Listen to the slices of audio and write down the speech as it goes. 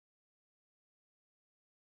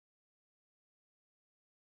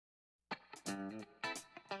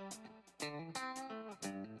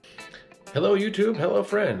Hello YouTube, hello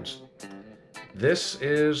friends. This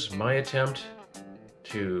is my attempt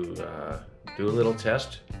to do a little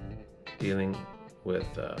test dealing with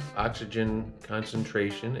oxygen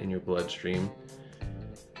concentration in your bloodstream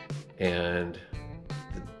and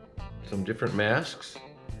some different masks.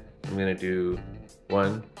 I'm going to do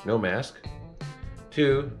 1, no mask,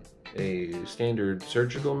 2, a standard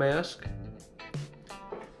surgical mask,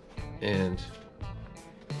 and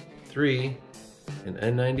 3, an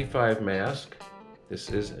N95 mask. This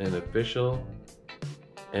is an official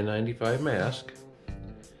N95 mask,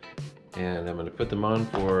 and I'm going to put them on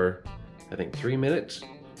for I think 3 minutes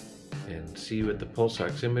and see what the pulse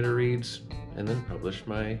oximeter reads, and then publish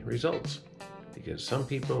my results, because some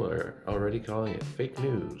people are already calling it fake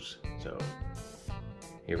news. So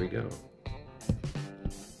here we go.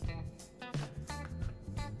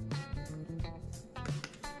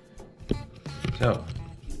 So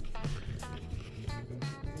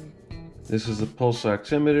this is the pulse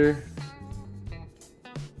oximeter.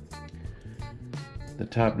 The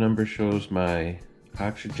top number shows my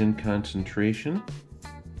oxygen concentration.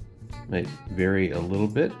 Might vary a little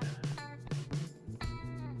bit.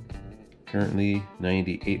 Currently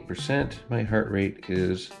 98%. My heart rate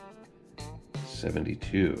is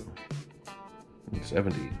 72.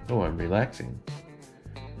 70. Oh, I'm relaxing.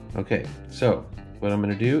 Okay, so what I'm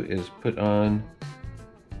going to do is put on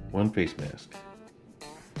one face mask.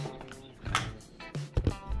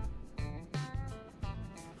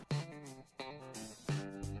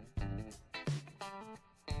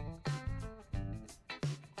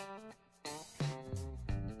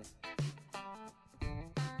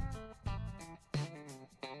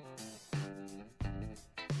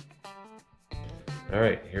 All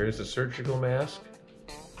right, here's the surgical mask.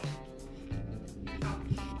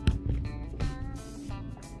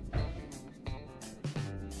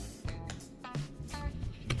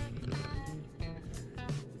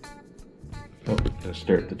 Oh, gotta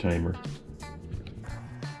start the timer.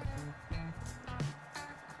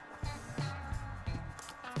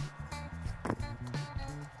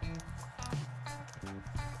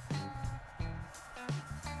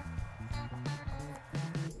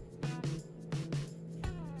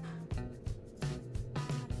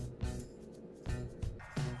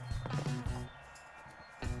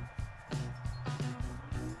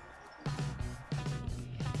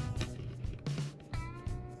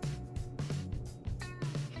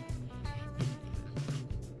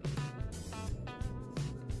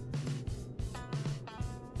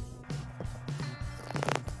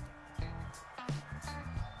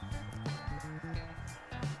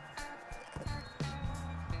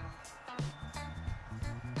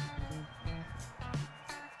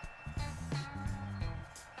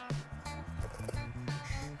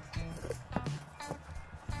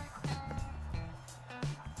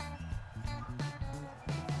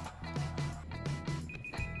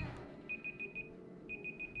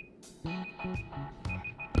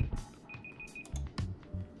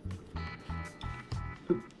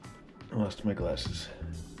 Oop, I lost my glasses.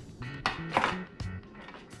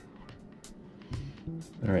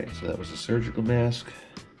 All right, so that was a surgical mask.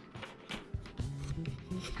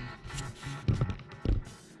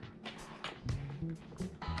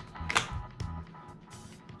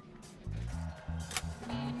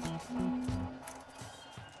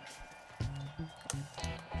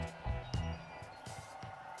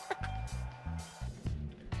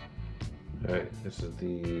 All right, this is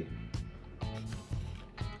the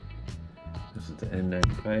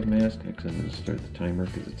N95 mask. Actually, I'm going to start the timer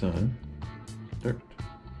because it's on. Start.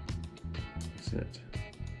 Set.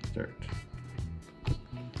 Start.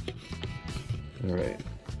 All right.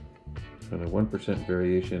 On a 1%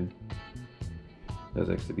 variation. That's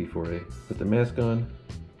actually before I put the mask on.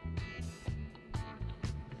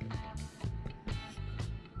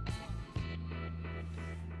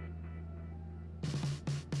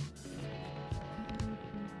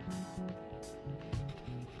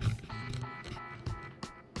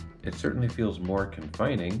 It certainly feels more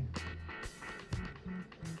confining.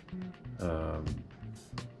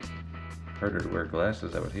 Harder to wear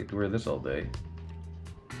glasses. I would hate to wear this all day.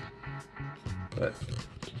 But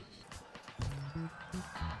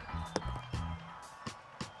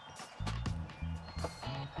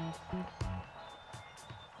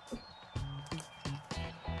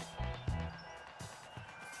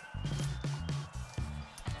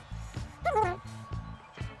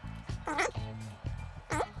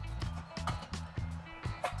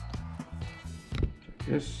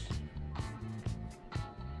this.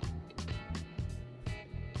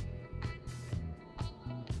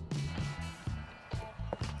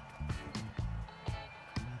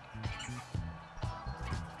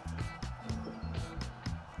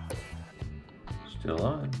 Still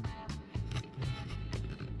on.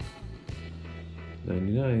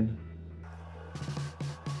 99.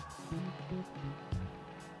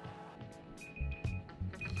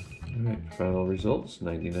 All right, final results,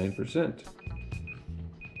 99%.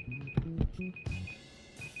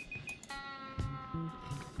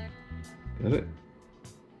 Got it.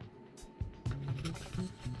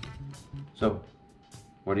 So,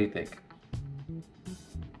 what do you think?